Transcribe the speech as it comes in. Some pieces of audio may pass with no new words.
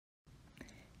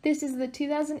This is the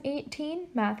 2018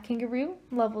 Math Kangaroo,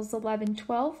 levels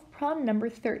 11-12, problem number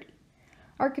 30.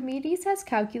 Archimedes has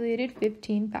calculated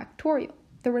 15 factorial.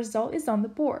 The result is on the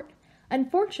board.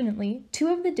 Unfortunately, two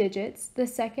of the digits, the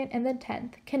second and the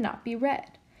 10th, cannot be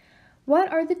read.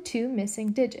 What are the two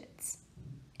missing digits?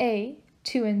 A,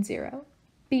 2 and 0,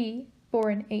 B, 4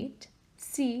 and 8,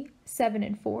 C, 7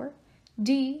 and 4,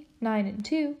 D, 9 and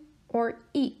 2, or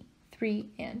E,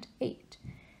 3 and 8.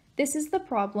 This is the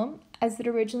problem as it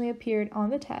originally appeared on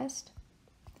the test.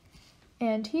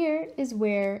 And here is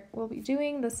where we'll be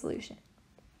doing the solution.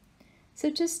 So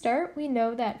to start, we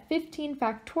know that 15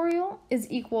 factorial is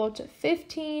equal to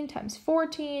 15 times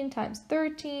 14 times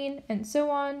 13 and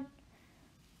so on,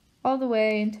 all the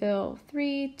way until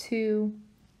 3, 2,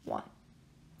 1.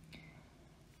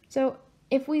 So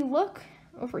if we look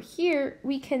over here,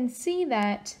 we can see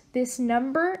that this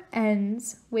number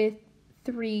ends with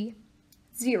 3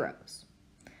 zeros.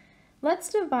 Let's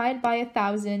divide by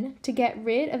 1,000 to get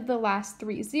rid of the last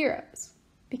 3 zeros,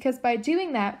 because by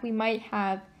doing that, we might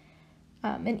have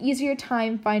an easier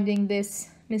time finding this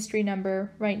mystery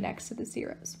number right next to the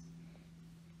zeros.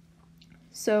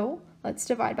 So let's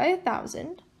divide by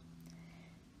 1,000.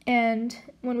 And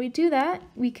when we do that,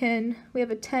 we have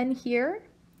a 10 here,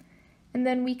 and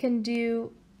then we can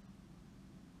do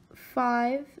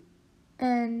 5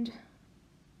 and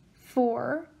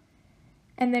 4,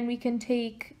 and then we can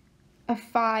take a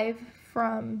 5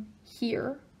 from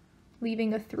here,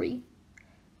 leaving a 3.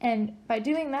 And by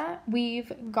doing that,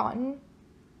 we've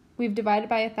divided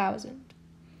by 1,000.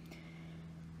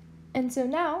 And so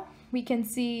now we can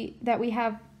see that we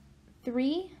have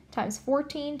 3 times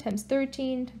 14 times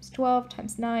 13 times 12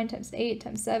 times 9 times 8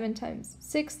 times 7 times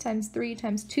 6 times 3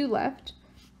 times 2 left.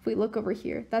 If we look over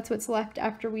here, that's what's left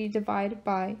after we divide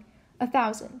by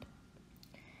 1,000.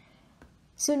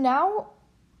 So now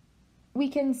we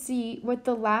can see what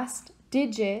the last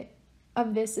digit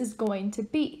of this is going to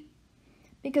be,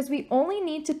 because we only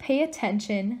need to pay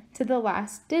attention to the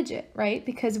last digit, right?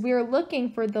 Because we're looking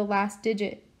for the last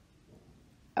digit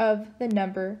of the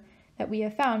number that we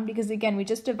have found, because again, we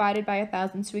just divided by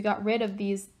 1,000, so we got rid of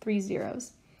these 3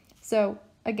 zeros. So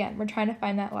again, we're trying to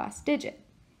find that last digit.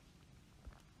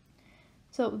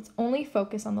 So let's only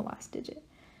focus on the last digit.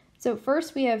 So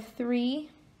first we have 3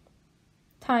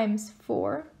 times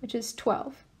 4, which is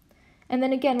 12. And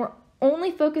then again, we're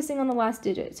only focusing on the last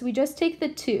digit. So we just take the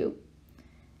 2,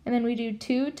 and then we do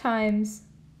 2 times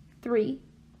 3,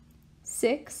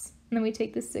 6, and then we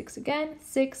take the 6 again.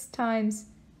 6 times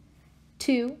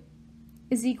 2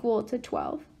 is equal to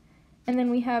 12. And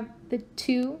then we have the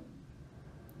 2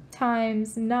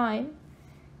 times 9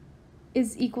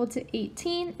 is equal to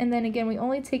 18. And then again, we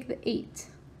only take the 8.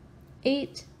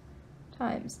 8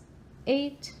 times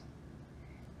 8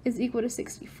 is equal to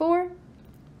 64.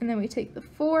 And then we take the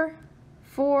 4.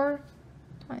 4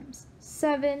 times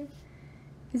 7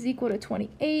 is equal to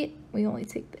 28. We only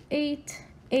take the 8.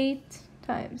 8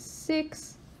 times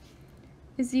 6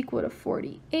 is equal to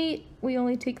 48. We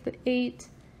only take the 8.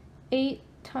 8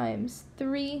 times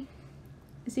 3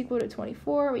 is equal to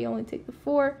 24. We only take the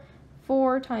 4.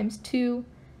 4 times 2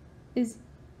 is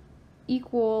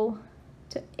equal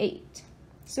to 8.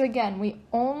 So again, we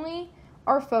only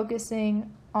are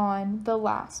focusing on the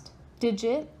last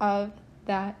digit of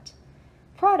that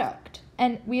product.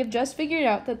 And we have just figured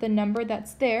out that the number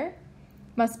that's there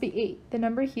must be 8. The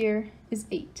number here is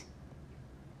 8.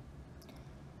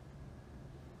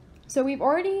 So we've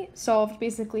already solved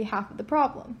basically half of the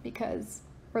problem, because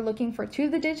we're looking for 2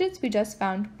 of the digits, we just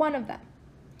found 1 of them.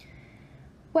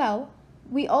 Well,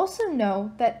 we also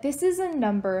know that this is a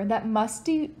number that must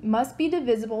be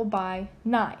divisible by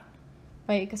 9,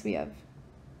 right? Because we have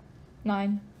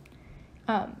 9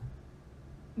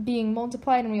 being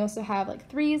multiplied, and we also have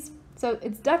like 3's, so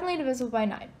it's definitely divisible by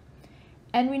 9.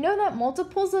 And we know that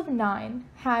multiples of 9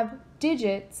 have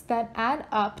digits that add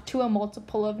up to a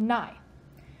multiple of 9.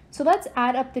 So let's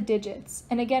add up the digits.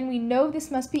 And again, we know this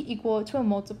must be equal to a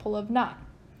multiple of 9.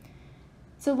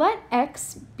 So let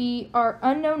x be our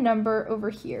unknown number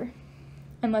over here,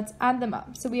 and let's add them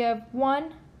up. So we have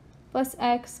 1 plus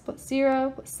x plus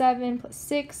 0 plus 7 plus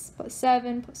 6 plus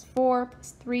 7 plus 4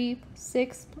 plus 3 plus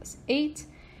 6 plus 8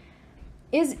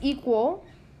 is equal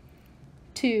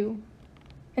to,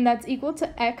 and that's equal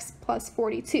to x plus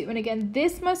 42. And again,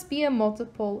 this must be a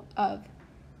multiple of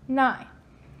 9.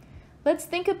 Let's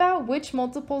think about which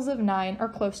multiples of 9 are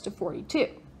close to 42.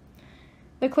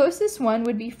 The closest one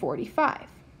would be 45,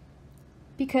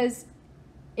 because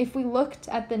if we looked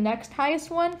at the next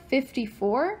highest one,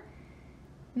 54,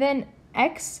 then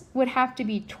x would have to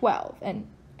be 12, and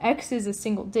x is a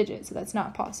single digit, so that's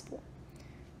not possible.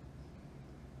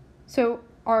 So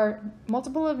our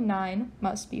multiple of 9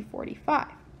 must be 45.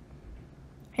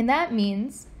 And that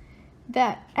means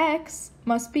that x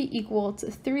must be equal to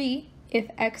 3 if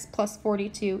x plus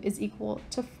 42 is equal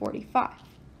to 45.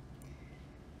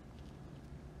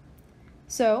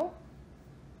 So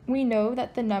we know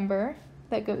that the number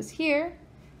that goes here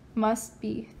must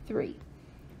be 3.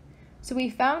 So we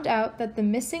found out that the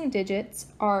missing digits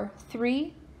are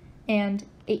 3 and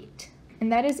 8,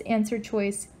 and that is answer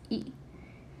choice E.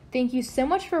 Thank you so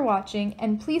much for watching,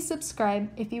 and please subscribe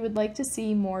if you would like to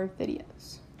see more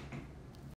videos.